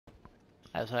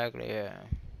Exactly, yeah.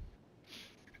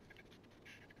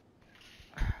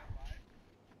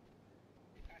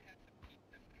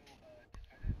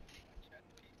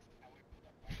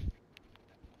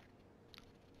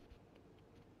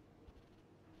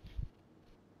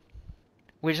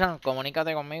 Wilson,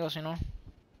 comunícate conmigo si no.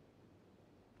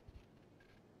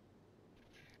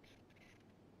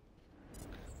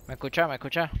 ¿Me escucha? ¿Me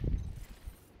escucha?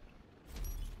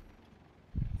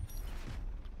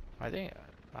 I think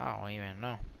I don't even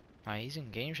know. He's in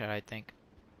game chat, I think.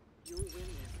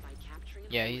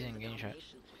 Yeah, he's in game chat.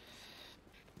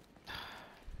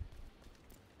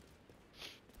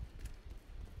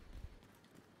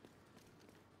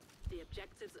 The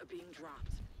objectives are being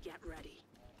dropped. Get ready.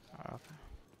 Okay.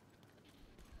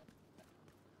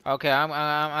 Okay,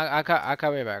 I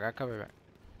cover back. I cover back.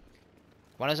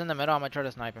 One is in the middle. I'm gonna try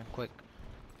to snipe him quick.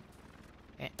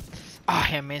 Ah,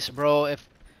 I missed, bro. If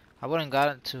I wouldn't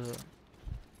got it to,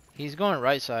 he's going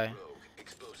right side.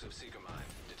 Explosive seeker mine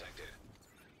detected.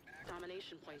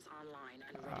 Domination points online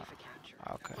and ready for capture.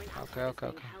 Okay, Point Alpha okay, is okay,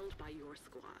 being okay. held by your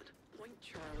squad. Point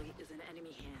Charlie is in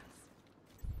enemy hands.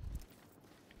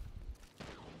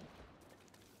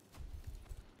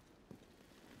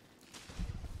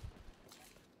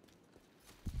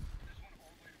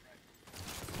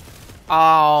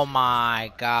 Oh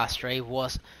my God, Strafe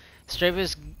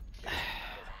is.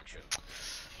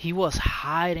 He was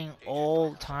hiding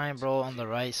all time, bro, on the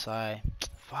right side.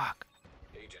 Fuck.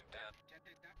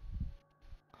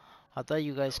 I thought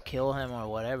you guys killed him or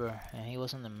whatever, and he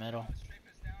was in the middle.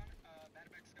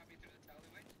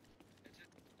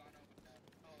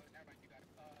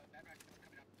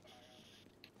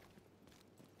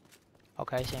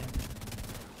 Okay, I see him.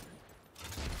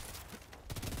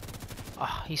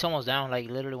 Ah, he's almost down, like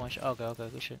literally one shot. Okay, okay,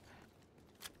 good shit.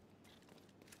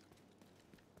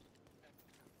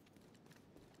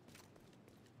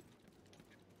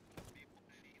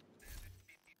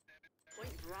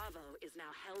 Point Bravo is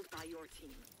now held by your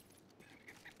team.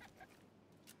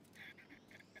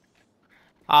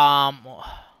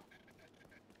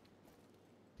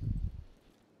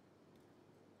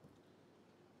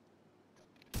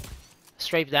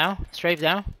 Strafe down, strafe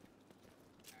down.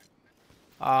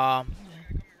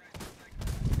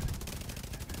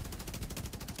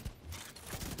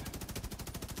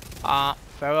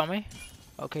 Fair on me.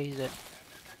 Okay, he's dead.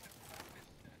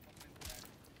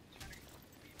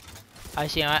 I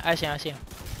see him, I see him, I see him.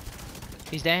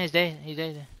 He's dead, he's dead, he's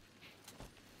dead.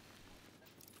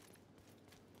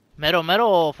 Middle, middle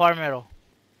or far middle?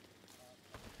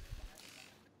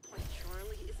 Point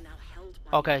Charlie is now held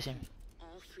by Okay, I see him.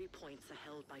 all 3 points are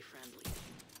held by friendly.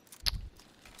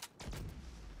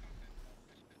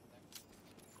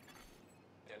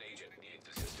 An agent needs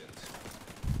assistance.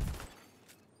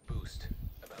 Boost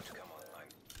about to come online.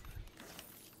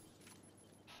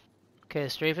 Okay,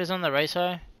 Strafe is on the right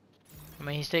side. I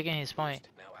mean, he's taking his point.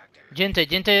 Now active.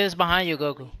 Jinte is behind you,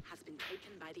 Goku. Has been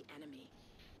taken by the enemy.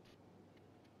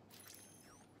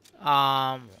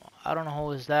 I don't know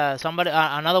who is that. Somebody,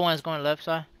 another one is going left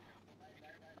side.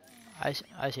 I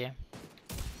see him.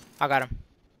 I got him.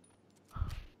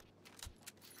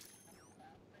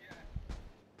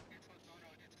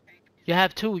 You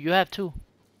have two. You have two.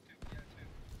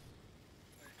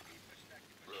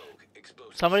 Rogue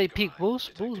explosive Somebody seeker peek. mine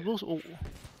Boost. Boost. detected. Boost. Oh.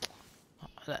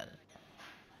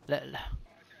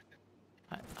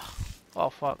 Oh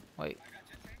fuck. Wait.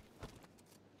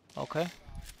 Okay.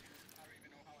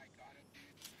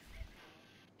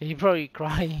 He probably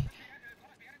crying.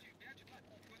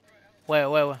 Where?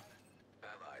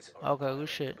 Allies are Okay. Good acquiring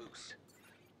shit. the boost.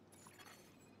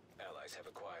 Allies have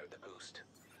acquired the boost.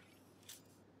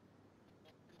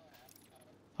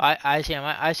 I see him.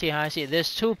 I see him. I see.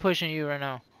 There's two pushing you right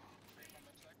now.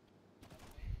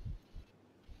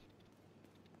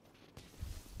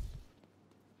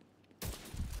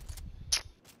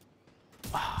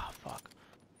 Ah, fuck.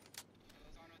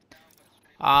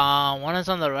 One is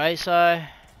on the right side.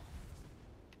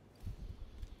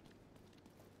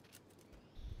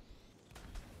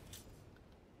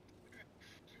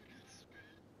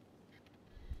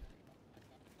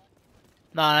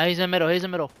 Nah, he's in the middle. He's in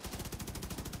the middle.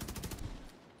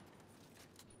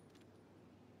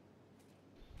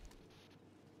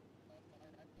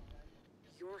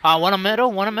 One in the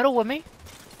middle. One in the middle with me.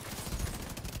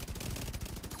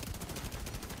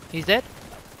 He's dead.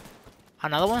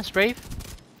 Another one, strafe.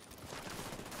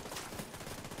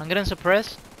 I'm getting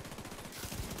suppressed.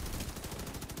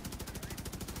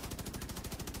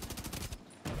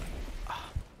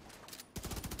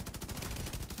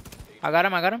 I got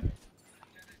him. I got him.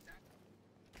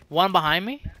 One behind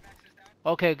me.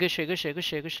 Okay, good shit. Good shit. Good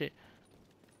shit. Good shit.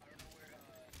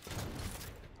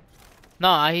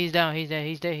 No, he's down. He's dead.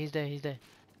 He's dead. He's dead. He's dead.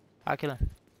 I kill him.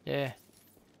 Yeah.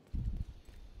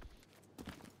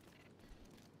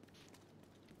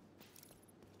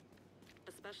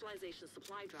 A specialization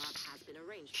supply drop has been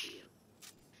arranged for you.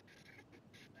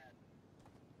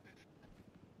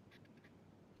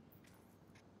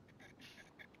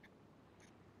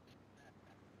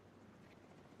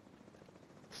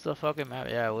 Still fucking map.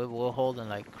 Yeah, we're holding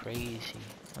like crazy.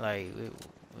 Like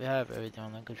we have everything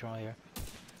under control here.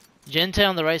 Gente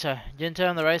on the right side. Gente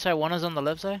on the right side. One is on the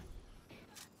left side.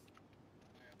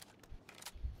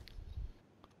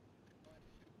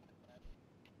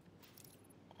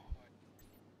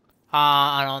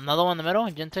 And another one in the middle.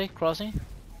 Gente crossing.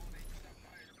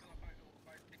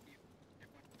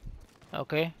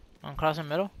 Okay, I'm crossing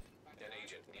middle. An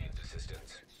agent needs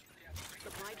assistance.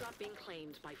 Supply drop being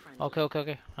claimed by friendly.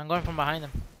 Okay. I'm going from behind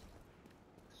them.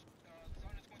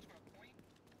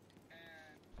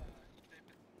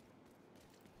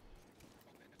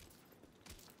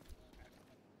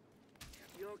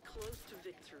 You're close to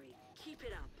victory. Keep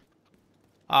it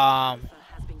up. Um. Alpha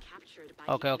has been captured by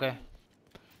the Okay. enemy.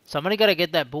 Somebody gotta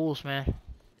get that boost, man.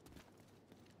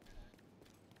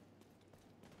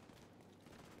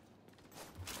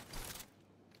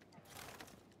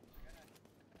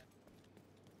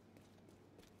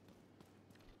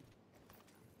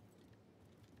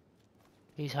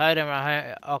 He's hiding right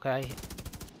here. Okay.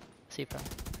 See him.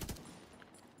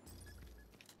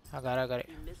 I got it.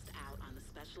 You missed out on the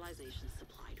specialization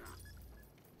supply drop.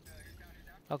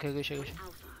 Okay, good shit.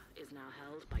 Alpha is now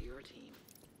held by your team.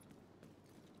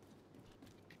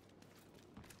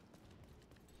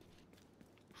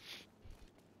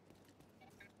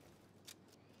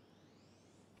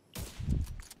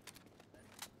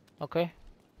 Okay.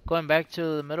 Going back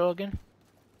to the middle again.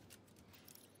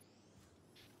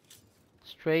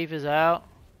 Strafe is out.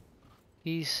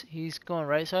 He's going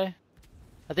right side.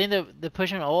 I think they're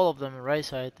pushing all of them right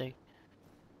side, I think.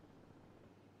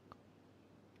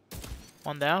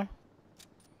 One down.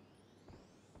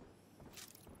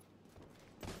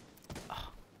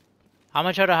 I'm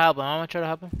gonna try to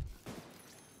help him.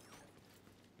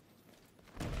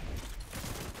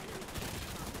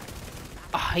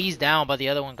 He's down, but the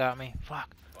other one got me.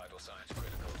 Fuck. Vital signs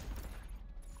critical.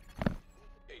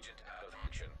 Agent out of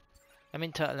action. Let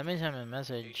me send him a Agent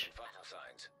message. vital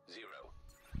signs 0.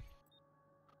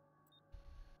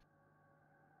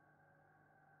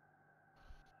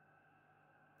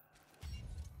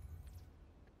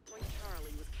 Point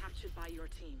Charlie was captured by your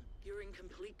team. You're in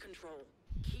complete control.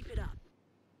 Keep it up.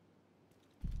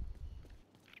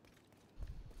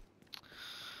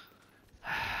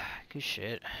 Good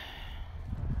shit.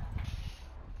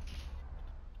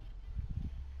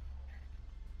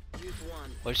 You've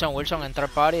won. Wilson, entra al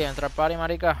party,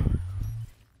 marica.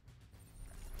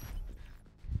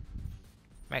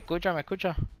 ¿Me escucha? ¿Me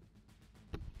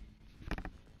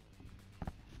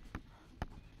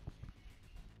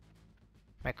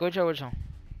escucha, Wilson?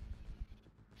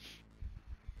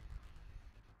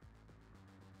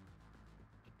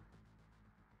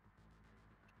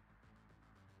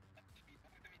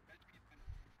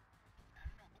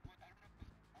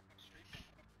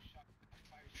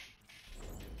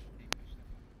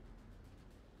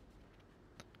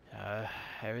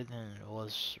 Everything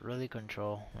was really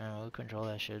controlled. Man, we control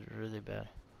that shit really bad.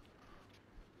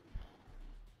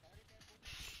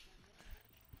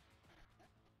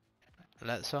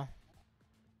 Let's so.